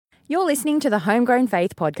You're listening to the Homegrown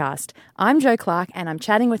Faith podcast. I'm Jo Clark, and I'm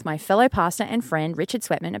chatting with my fellow pastor and friend Richard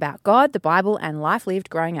Sweatman about God, the Bible, and life lived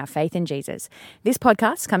growing our faith in Jesus. This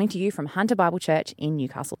podcast is coming to you from Hunter Bible Church in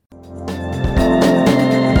Newcastle.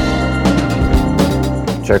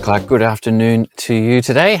 Jo Clark, good afternoon to you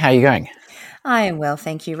today. How are you going? I am well,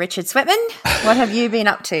 thank you, Richard Sweatman. What have you been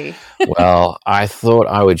up to? Well, I thought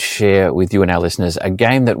I would share with you and our listeners a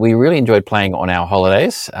game that we really enjoyed playing on our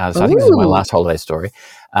holidays. So I think this is my last holiday story.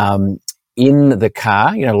 In the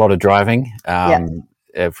car, a lot of driving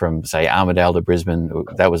from, say, Armidale to Brisbane.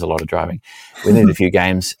 That was a lot of driving. We needed a few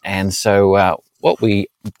games. And so what we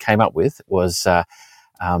came up with was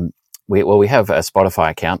we have a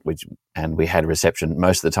Spotify account, and we had reception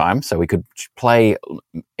most of the time, so we could play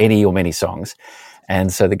any or many songs.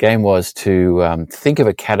 And so the game was to think of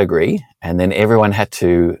a category, and then everyone had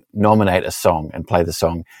to nominate a song and play the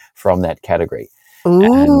song from that category.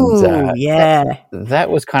 Ooh, and, that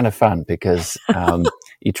was kind of fun because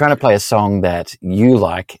you're trying to play a song that you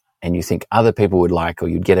like and you think other people would like, or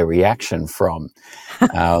you'd get a reaction from.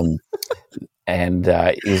 Sometimes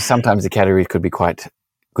the category could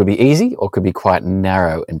be easy or could be quite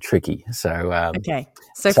narrow and tricky. So,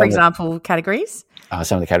 So for example, categories?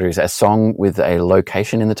 Some of the categories: a song with a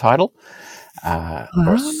location in the title,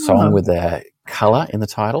 or a song with a colour in the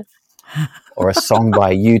title, or a song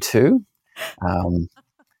by U2.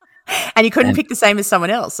 And you couldn't pick the same as someone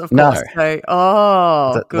else, of course. No.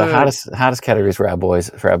 So, good. The hardest categories for our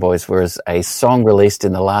boys was a song released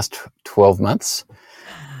in the last 12 months.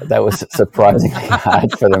 That was surprisingly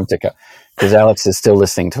hard for them to go, because Alex is still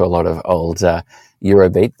listening to a lot of old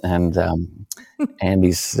Eurobeat, and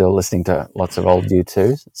Andy's still listening to lots of old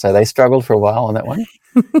U2. So they struggled for a while on that one.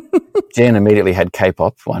 Jen immediately had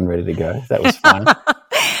K-pop one ready to go. That was fine.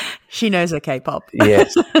 She knows her K-pop.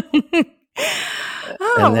 Yes.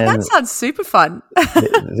 That sounds super fun.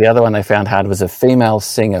 The other one they found hard was a female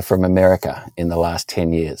singer from America in the last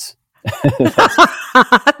 10 years.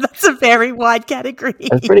 That's a very wide category.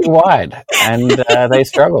 It's pretty wide, and they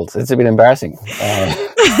struggled. It's a bit embarrassing.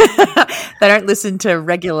 They don't listen to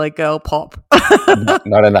regular girl pop.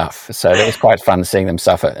 Not enough. So it was quite fun seeing them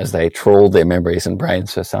suffer as they trawled their memories and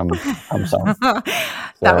brains for some song.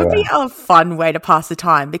 That would be a fun way to pass the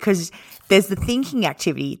time, because there's the thinking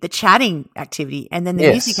activity, the chatting activity, and then the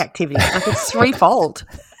music activity. Like, it's threefold.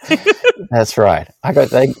 That's right.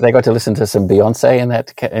 They got to listen to some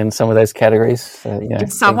Beyonce in some of those categories.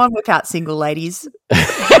 Did someone whip out Single Ladies?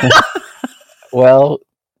 Well,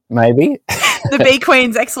 maybe. The Bee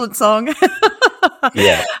Queen's excellent song.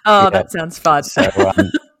 Yeah. That sounds fun. So,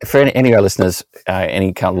 for any of our listeners,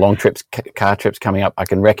 any kind of long trips, car trips coming up, I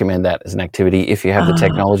can recommend that as an activity if you have the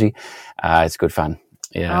technology. It's good fun.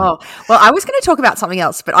 Yeah. Oh, well, I was going to talk about something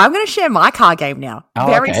else, but I'm going to share my car game now,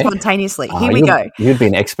 very spontaneously. Here we go. You'd be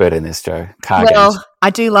an expert in this, Jo. Car games. Well, I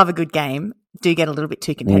do love a good game. Do get a little bit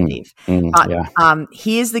too competitive. But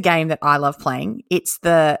here's the game that I love playing. It's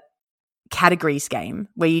the categories game,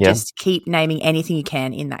 where you just keep naming anything you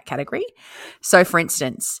can in that category. So, for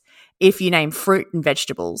instance, if you name fruit and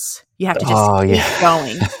vegetables, you have to just keep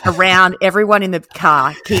going around. Everyone in the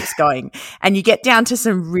car keeps going, and you get down to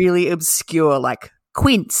some really obscure, like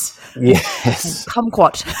quince,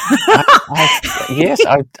 kumquat.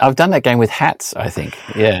 I've done that game with hats, I think.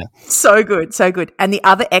 Yeah, so good. And the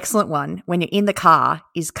other excellent one when you're in the car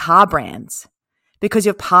is car brands, because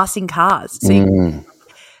you're passing cars. So you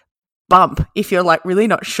bump, if you're like really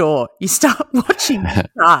not sure, you start watching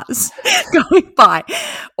cars going by,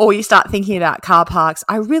 or you start thinking about car parks.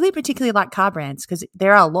 I really particularly like car brands because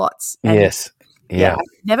there are lots. And I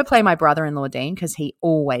never play my brother-in-law Dean because he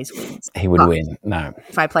always wins. He would win. No.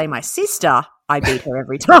 If I play my sister, I beat her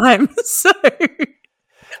every time. So,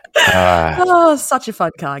 such a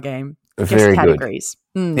fun car game. Very categories.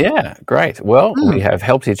 Good. Yeah, great. Well, we have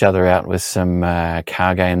helped each other out with some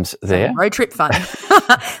car games there. Road trip fun.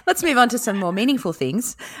 Let's move on to some more meaningful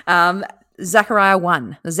things. Zechariah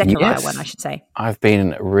 1, I should say. I've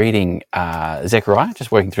been reading Zechariah,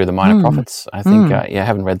 just working through the minor prophets. I think, I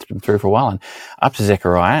haven't read them through for a while, and up to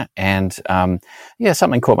Zechariah. And,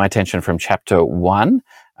 something caught my attention from chapter 1,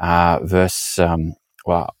 verse,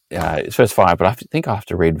 it's verse 5, but I think I have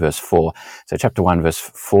to read verse 4. So chapter 1, verse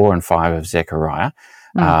 4 and 5 of Zechariah,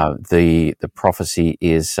 the prophecy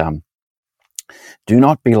is, do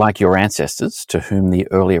not be like your ancestors, to whom the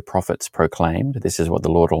earlier prophets proclaimed. This is what the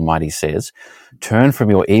Lord Almighty says. Turn from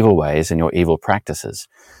your evil ways and your evil practices.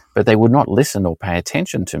 But they would not listen or pay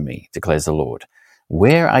attention to me, declares the Lord.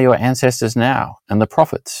 Where are your ancestors now? And the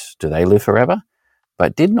prophets, do they live forever?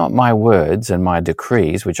 But did not my words and my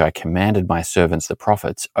decrees, which I commanded my servants the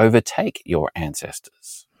prophets, overtake your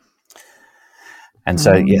ancestors? And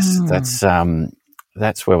so, yes,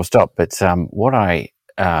 that's where we'll stop. But what I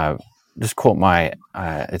just caught my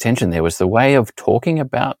attention there was the way of talking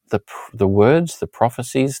about the words, the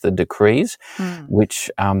prophecies, the decrees, which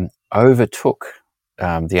overtook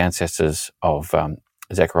the ancestors of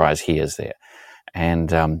Zechariah's hears there. And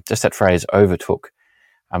just that phrase, overtook.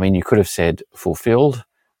 I mean, you could have said fulfilled,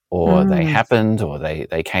 or they happened, or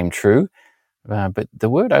they came true. But the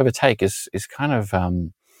word overtake is kind of...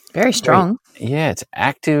 very strong. It's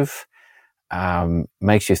active.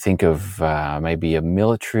 Makes you think of maybe a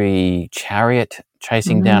military chariot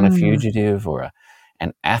chasing down a fugitive, or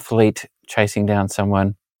an athlete chasing down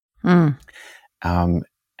someone.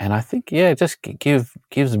 And I think, it just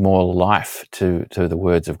gives more life to the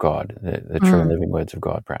words of God, the true and living words of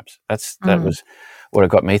God, perhaps. That was what it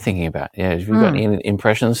got me thinking about. Yeah, have you got any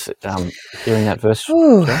impressions hearing that verse?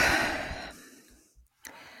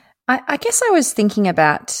 I guess I was thinking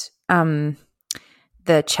about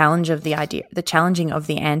the challenge of the idea, the challenging of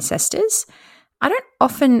the ancestors. I don't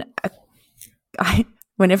often...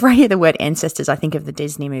 Whenever I hear the word ancestors, I think of the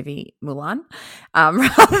Disney movie Mulan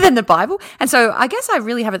rather than the Bible. And so I guess I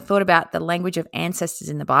really haven't thought about the language of ancestors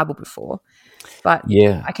in the Bible before. But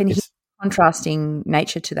I can hear contrasting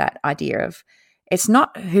nature to that idea of it's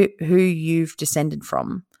not who you've descended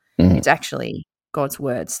from. It's actually God's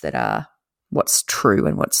words that are what's true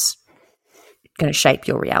and what's going to shape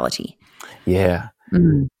your reality. Yeah.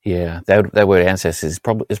 Yeah, that word ancestors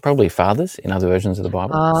is probably fathers in other versions of the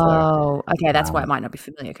Bible. Okay, that's why it might not be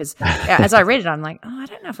familiar, because as I read it, I'm like, I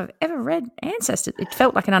don't know if I've ever read ancestors. It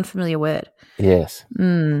felt like an unfamiliar word. Yes.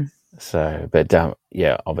 So, but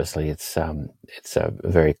obviously it's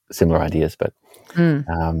very similar ideas, but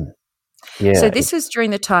So this was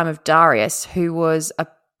during the time of Darius, who was a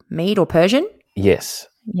Mede or Persian. Yes.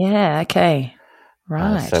 Yeah. Okay.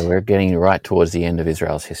 Right. So we're getting right towards the end of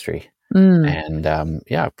Israel's history. And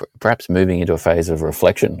perhaps moving into a phase of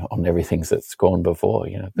reflection on everything that's gone before.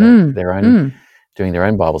 Their own doing their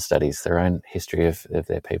own Bible studies, their own history of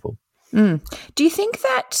their people. Do you think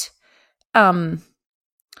that, how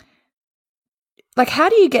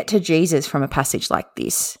do you get to Jesus from a passage like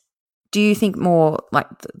this? Do you think more like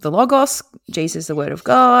the Logos, Jesus, the Word of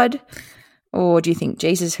God, or do you think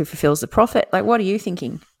Jesus who fulfills the prophet? Like, what are you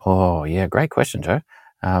thinking? Oh, yeah, great question, Joe.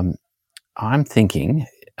 I'm thinking.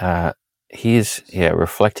 He's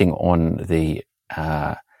reflecting on the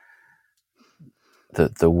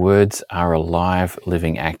words are alive,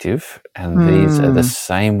 living, active, and these are the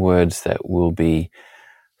same words that will be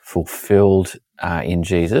fulfilled in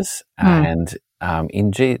Jesus. And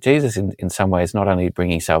Jesus, in some ways, not only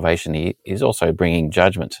bringing salvation, he is also bringing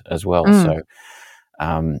judgment as well. So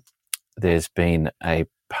there's been a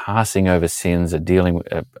passing over sins,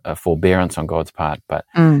 a forbearance on God's part, but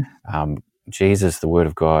Jesus, the Word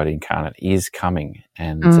of God incarnate, is coming,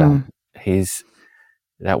 and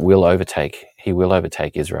that will overtake. He will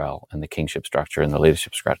overtake Israel and the kingship structure and the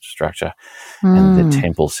leadership structure and the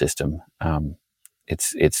temple system.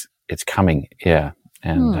 It's coming,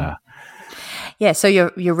 and so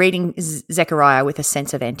you're reading Zechariah with a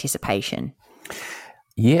sense of anticipation.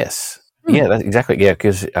 Yes, that's exactly,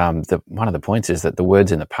 because one of the points is that the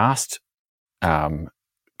words in the past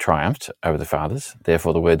triumphed over the fathers,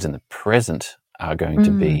 therefore the words in the present are going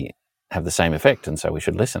to have the same effect, and so we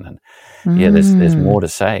should listen. And there's more to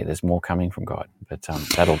say, there's more coming from God, but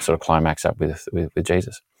that'll sort of climax up with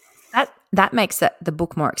Jesus. That makes the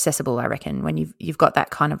book more accessible, I reckon, when you've got that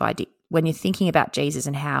kind of idea, when you're thinking about Jesus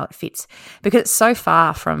and how it fits, because it's so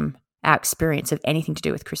far from our experience of anything to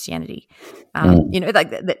do with Christianity.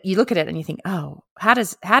 That you look at it and you think, oh, how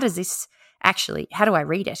does this actually, how do I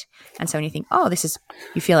read it? And so when you think,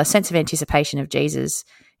 you feel a sense of anticipation of Jesus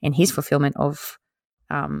and his fulfillment of,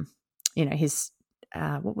 his,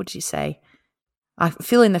 what would you say?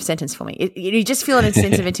 Fill in the sentence for me. You just feel a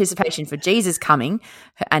sense of anticipation for Jesus coming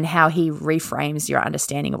and how he reframes your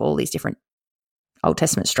understanding of all these different Old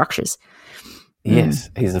Testament structures. Yes,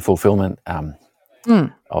 he's the fulfillment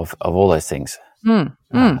of all those things. And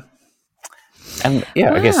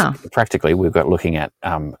I guess practically we've got looking at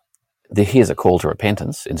here's a call to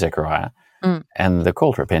repentance in Zechariah, and the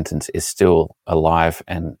call to repentance is still alive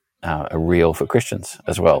and real for Christians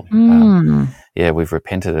as well. We've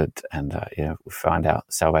repented it, and we find our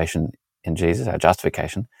salvation in Jesus, our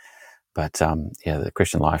justification. But the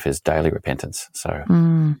Christian life is daily repentance. So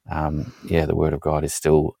the Word of God is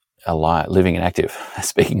still alive, living and active,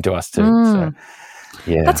 speaking to us too. So,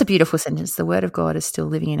 that's a beautiful sentence. The Word of God is still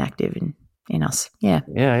living and active in us. Yeah.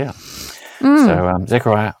 So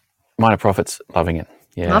Zechariah, Minor Prophets, loving it.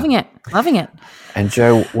 Yeah. Loving it. And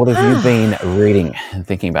Joe, what have you been reading and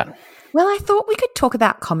thinking about? Well, I thought we could talk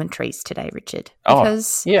about commentaries today, Richard.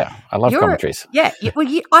 Because I love commentaries. Yeah,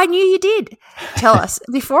 I knew you did. Tell us,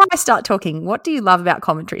 before I start talking, what do you love about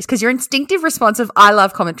commentaries? Because your instinctive response of "I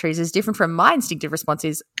love commentaries" is different from my instinctive response,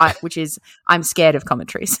 which is "I'm scared of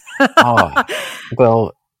commentaries."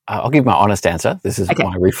 Well, I'll give my honest answer. This is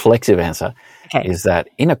my reflexive answer. Okay. Is that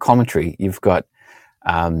in a commentary you've got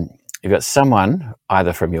someone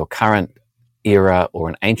either from your current era or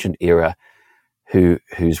an ancient era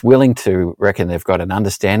who's willing to reckon they've got an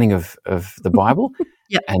understanding of the Bible,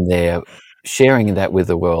 and they're sharing that with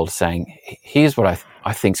the world, saying, "Here's what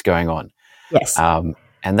I think's going on." Yes, and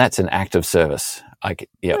that's an act of service.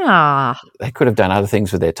 They could have done other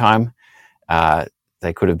things with their time.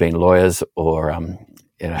 They could have been lawyers or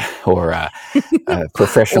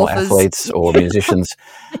professional athletes or musicians,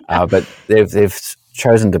 but they've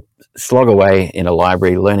chosen to slog away in a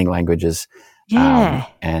library learning languages. Yeah.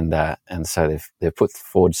 And so they've put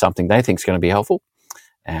forward something they think is going to be helpful,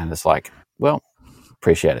 and it's like, well,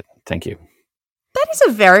 appreciate it. Thank you. That is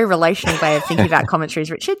a very relational way of thinking about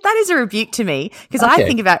commentaries, Richard. That is a rebuke to me, because I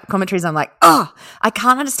think about commentaries, I'm like, I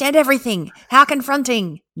can't understand everything. How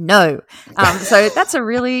confronting. No. So that's a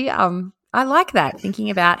really, I like that, thinking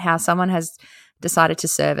about how someone has decided to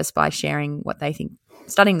serve us by sharing what they think,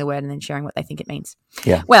 studying the word and then sharing what they think it means.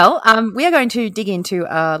 Yeah. Well, we are going to dig into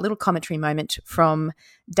a little commentary moment from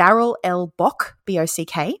Darrell L. Bock,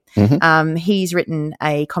 B-O-C-K. Mm-hmm. He's written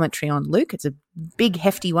a commentary on Luke. It's a big,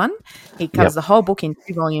 hefty one. He covers the whole book in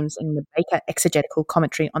 2 volumes in the Baker Exegetical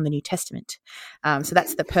Commentary on the New Testament. So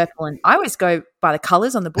that's the purple, and I always go by the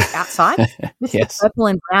colours on the book outside. This is the purple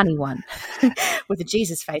and brownie one with a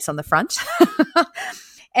Jesus face on the front.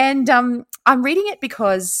 And I'm reading it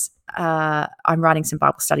because I'm writing some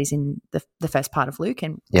Bible studies in the first part of Luke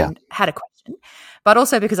and had a question, but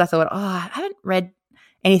also because I thought, I haven't read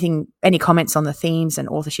any comments on the themes and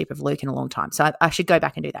authorship of Luke in a long time, so I should go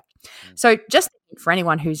back and do that. So just for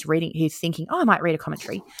anyone who's thinking, I might read a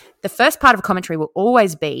commentary, the first part of a commentary will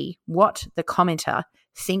always be what the commenter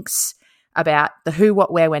thinks about the who,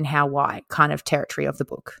 what, where, when, how, why kind of territory of the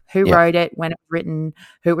book. Who wrote it, when it was written,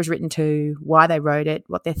 who it was written to, why they wrote it,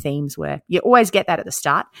 what their themes were. You always get that at the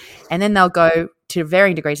start, and then they'll go to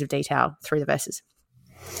varying degrees of detail through the verses.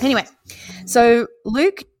 Anyway, so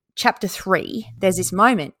Luke chapter 3, there's this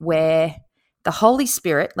moment where the Holy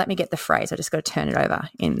Spirit, let me get the phrase, I just got to turn it over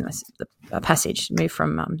in the passage, move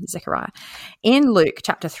from Zechariah. In Luke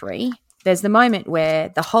chapter 3, there's the moment where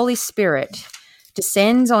the Holy Spirit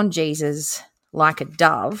descends on Jesus like a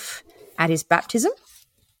dove at his baptism.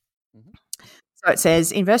 So it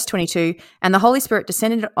says in verse 22, and the Holy Spirit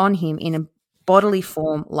descended on him in a bodily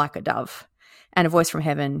form like a dove, and a voice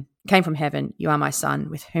came from heaven, you are my son,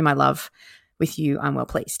 with whom I love, with you I'm well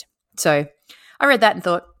pleased. So I read that and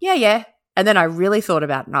thought, yeah. And then I really thought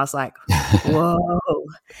about it, and I was like, whoa.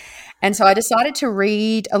 And so I decided to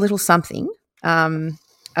read a little something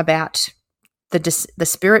about the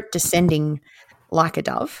Spirit descending like a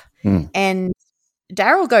dove. And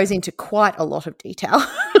Darrell goes into quite a lot of detail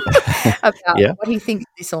about what he thinks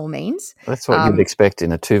this all means. That's what you'd expect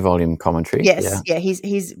in a 2-volume commentary. Yes,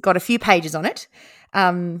 he's got a few pages on it.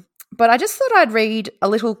 But I just thought I'd read a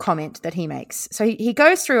little comment that he makes. So he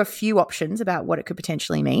goes through a few options about what it could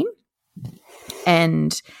potentially mean.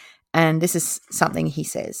 And this is something he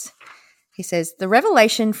says. He says, the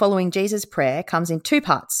revelation following Jesus' prayer comes in 2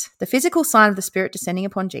 parts, the physical sign of the Spirit descending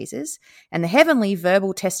upon Jesus and the heavenly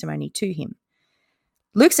verbal testimony to him.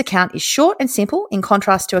 Luke's account is short and simple in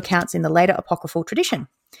contrast to accounts in the later apocryphal tradition.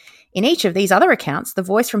 In each of these other accounts, the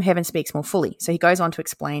voice from heaven speaks more fully. So he goes on to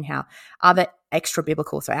explain how other extra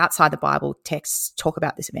biblical, so outside the Bible texts, talk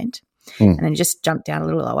about this event. And then just jump down a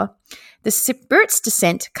little lower. The Spirit's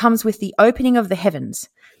descent comes with the opening of the heavens.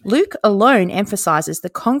 Luke alone emphasizes the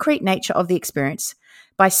concrete nature of the experience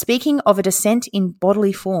by speaking of a descent in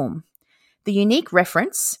bodily form. The unique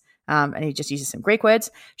reference, and he just uses some Greek words,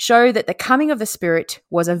 show that the coming of the Spirit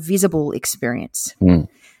was a visible experience. And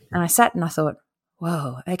I sat and I thought,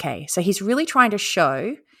 whoa, okay. So he's really trying to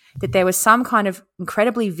show that there was some kind of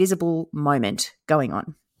incredibly visible moment going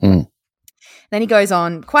on. Then he goes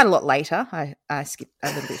on quite a lot later. I skipped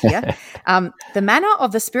a little bit here. The manner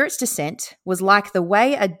of the Spirit's descent was like the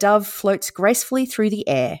way a dove floats gracefully through the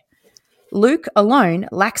air. Luke alone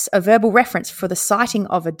lacks a verbal reference for the sighting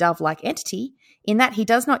of a dove-like entity in that he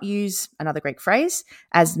does not use another Greek phrase,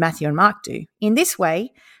 as Matthew and Mark do. In this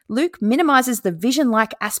way, Luke minimizes the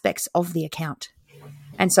vision-like aspects of the account.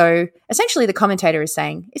 And so essentially the commentator is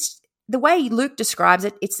saying, it's the way Luke describes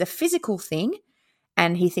it, it's a physical thing,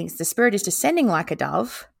 and he thinks the Spirit is descending like a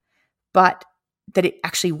dove, but that it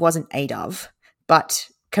actually wasn't a dove, but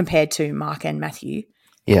compared to Mark and Matthew,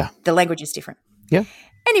 Yeah. The language is different. Yeah.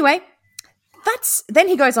 Anyway, then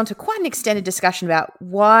he goes on to quite an extended discussion about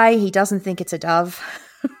why he doesn't think it's a dove.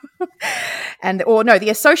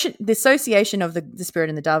 The association of the spirit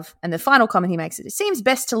and the dove. And the final comment he makes is, it seems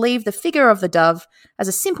best to leave the figure of the dove as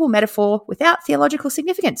a simple metaphor without theological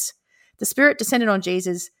significance. The spirit descended on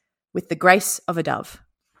Jesus with the grace of a dove.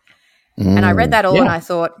 And I read that all and I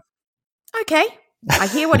thought, okay, I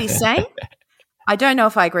hear what he's saying. I don't know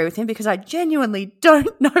if I agree with him because I genuinely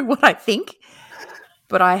don't know what I think,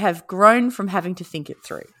 but I have grown from having to think it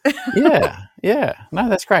through. Yeah. No,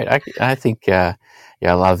 that's great. I think, I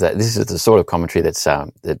love that. This is the sort of commentary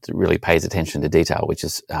that really pays attention to detail, which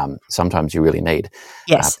is sometimes you really need,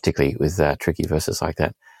 particularly with tricky verses like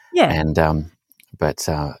that. Yeah. And I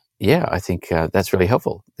think that's really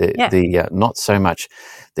helpful. The not so much.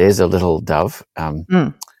 There's a little dove,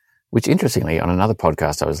 which interestingly, on another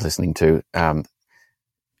podcast I was listening to,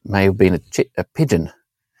 may have been a pigeon,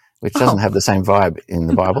 which doesn't have the same vibe in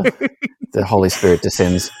the Bible. The Holy Spirit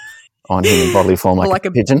descends on him in bodily form like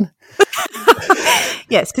a pigeon.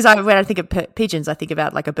 Yes, because when I think of pigeons, I think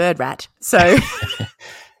about like a bird rat. So,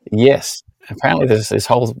 yes, apparently there's this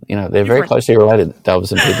whole, they're very closely related,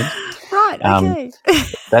 doves and pigeons. Right. Okay.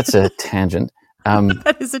 That's a tangent.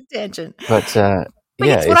 That is a tangent. But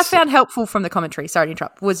what I found helpful from the commentary, sorry to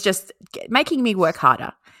interrupt, was just making me work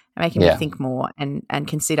harder. Making me think more and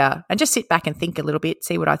consider and just sit back and think a little bit,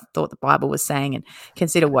 see what I thought the Bible was saying and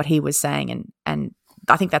consider what he was saying. And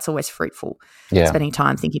I think that's always fruitful, spending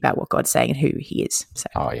time thinking about what God's saying and who he is. So,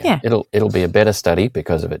 It'll be a better study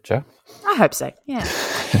because of it, Jo. I hope so, yeah.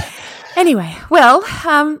 Anyway, well,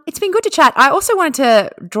 it's been good to chat. I also wanted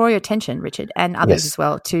to draw your attention, Richard, and others as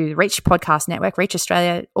well, to Reach Podcast Network, Reach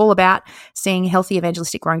Australia, all about seeing healthy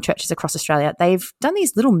evangelistic growing churches across Australia. They've done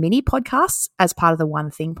these little mini podcasts as part of the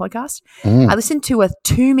One Thing podcast. I listened to a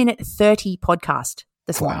 2-minute 30 podcast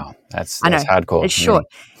this morning. Wow, that's hardcore. It's short.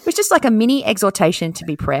 It was just like a mini exhortation to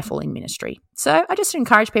be prayerful in ministry. So I just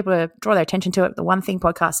encourage people to draw their attention to it. The One Thing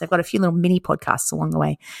podcast, they've got a few little mini podcasts along the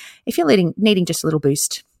way. If you're needing just a little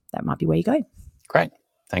boost, that might be where you go. Great.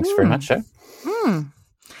 Thanks very much, Jo.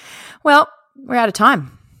 Well, we're out of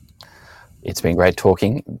time. It's been great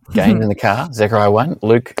talking. Game in the car, Zechariah 1,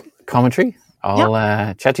 Luke commentary.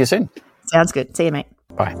 I'll chat to you soon. Sounds good. See you, mate.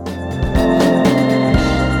 Bye.